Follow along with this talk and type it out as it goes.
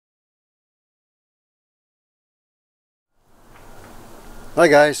Hi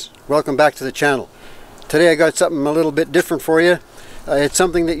guys, welcome back to the channel. Today I got something a little bit different for you. It's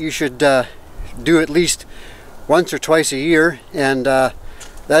something that you should do at least once or twice a year, and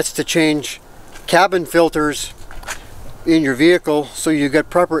that's to change cabin filters in your vehicle so you get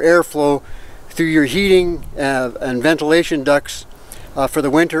proper airflow through your heating and ventilation ducts for the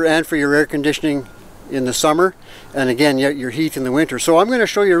winter, and for your air conditioning in the summer, and again your heat in the winter. So I'm going to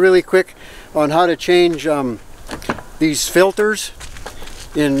show you really quick on how to change these filters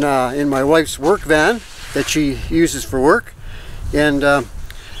in my wife's work van that she uses for work, and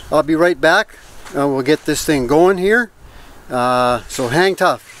I'll be right back. We'll get this thing going here, so hang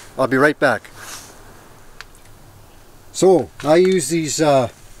tough. I'll be right back. So I use these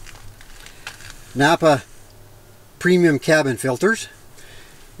Napa premium cabin filters,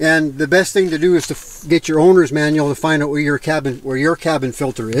 and the best thing to do is to get your owner's manual to find out where your cabin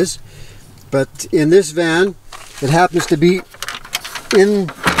filter is. But in this van, it happens to be in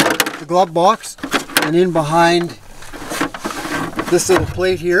the glove box and in behind this little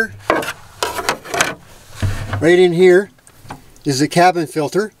plate here. Right in here is the cabin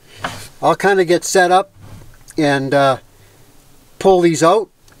filter. I'll kind of get set up and pull these out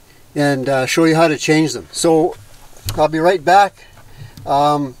and show you how to change them. So I'll be right back.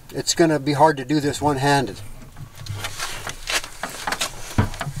 It's going to be hard to do this one-handed.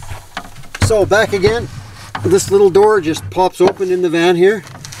 So back again. This little door just pops open in the van here.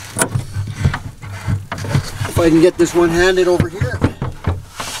 If I can get this one-handed over here.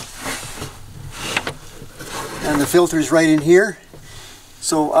 And the filter's right in here.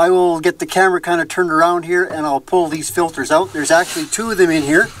 So I will get the camera kind of turned around here and I'll pull these filters out. There's actually two of them in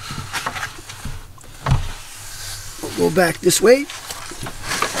here. We'll go back this way.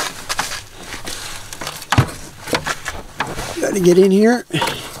 Got to get in here.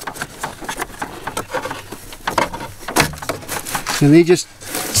 And they just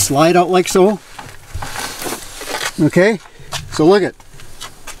slide out like so. Okay, so look at.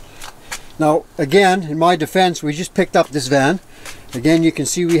 Now again, in my defense, we just picked up this van. Again, you can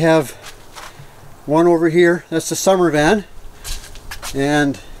see we have one over here. That's the summer van.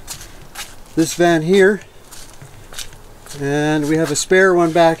 And this van here. And we have a spare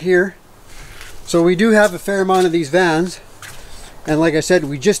one back here. So we do have a fair amount of these vans. And like I said,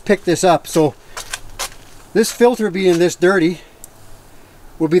 we just picked this up. So this filter being this dirty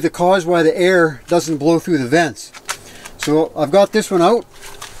will be the cause why the air doesn't blow through the vents. So I've got this one out,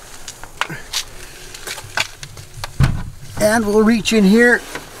 and we'll reach in here,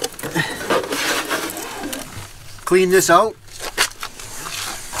 clean this out.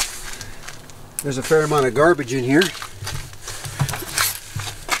 There's a fair amount of garbage in here.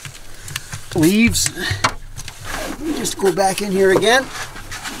 Leaves. Let me just go back in here again.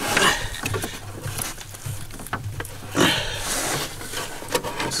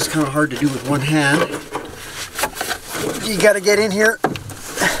 Kind of hard to do with one hand. You got to get in here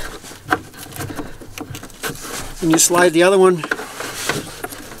and you slide the other one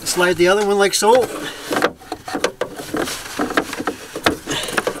like so.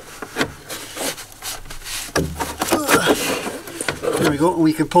 There we go. And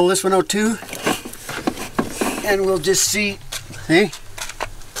we can pull this one out too, and we'll just see. Hey,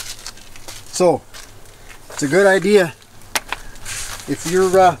 so it's a good idea.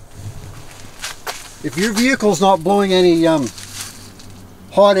 If your vehicle's not blowing any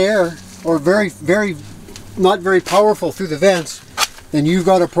hot air, or not very powerful through the vents, then you've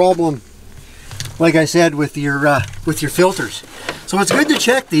got a problem, like I said, with your filters. So it's good to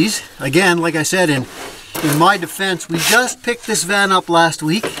check these. Again, like I said, in my defense, we just picked this van up last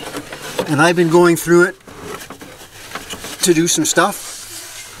week, and I've been going through it to do some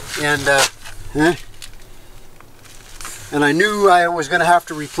stuff, and I knew I was going to have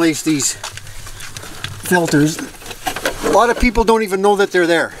to replace these filters. A lot of people don't even know that they're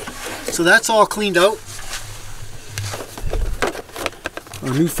there. So that's all cleaned out.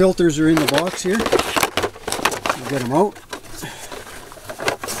 Our new filters are in the box here. We'll get them out.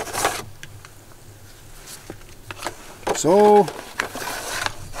 So,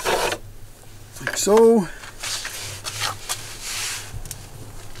 like so.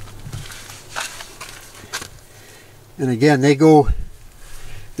 And again, they go,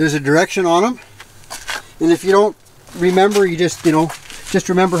 there's a direction on them. And if you don't remember, you just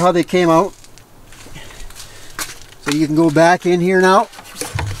remember how they came out. So you can go back in here now.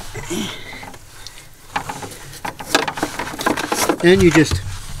 And you just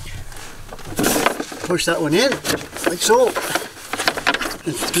push that one in, like so.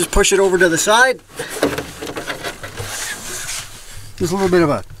 And just push it over to the side. There's a little bit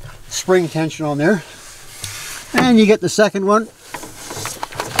of a spring tension on there. And you get the second one.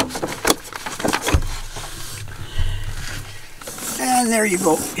 And there you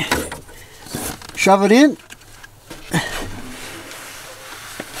go. Shove it in.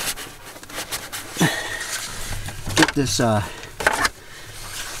 Get this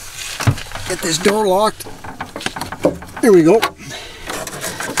door locked. There we go.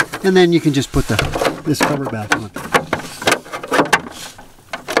 And then you can just put this cover back on.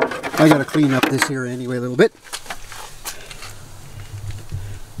 I gotta clean up this here anyway a little bit.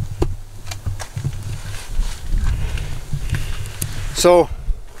 So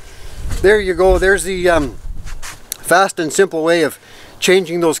there you go. There's the fast and simple way of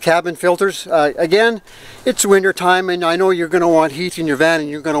changing those cabin filters. Again, it's winter time, and I know you're going to want heat in your van and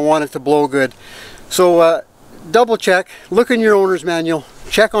you're going to want it to blow good. So double check, look in your owner's manual,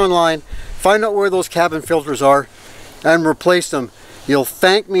 check online, find out where those cabin filters are and replace them. You'll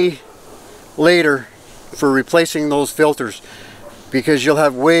thank me later for replacing those filters, because you'll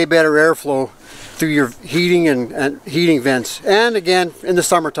have way better airflow through your heating and heating vents, and again in the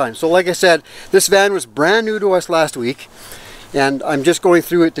summertime. So like I said, this van was brand new to us last week, and I'm just going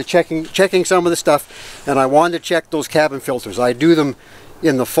through it to checking some of the stuff, and I wanted to check those cabin filters. I do them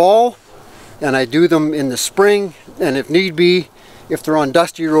in the fall and I do them in the spring, and if need be, if they're on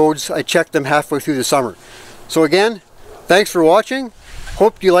dusty roads, I check them halfway through the summer. So again, thanks for watching.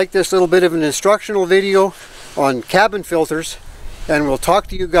 Hope you like this little bit of an instructional video on cabin filters, and we'll talk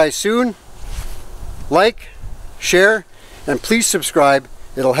to you guys soon. Like, share, and please subscribe.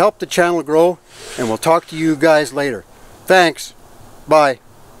 It'll help the channel grow, and we'll talk to you guys later. Thanks. Bye.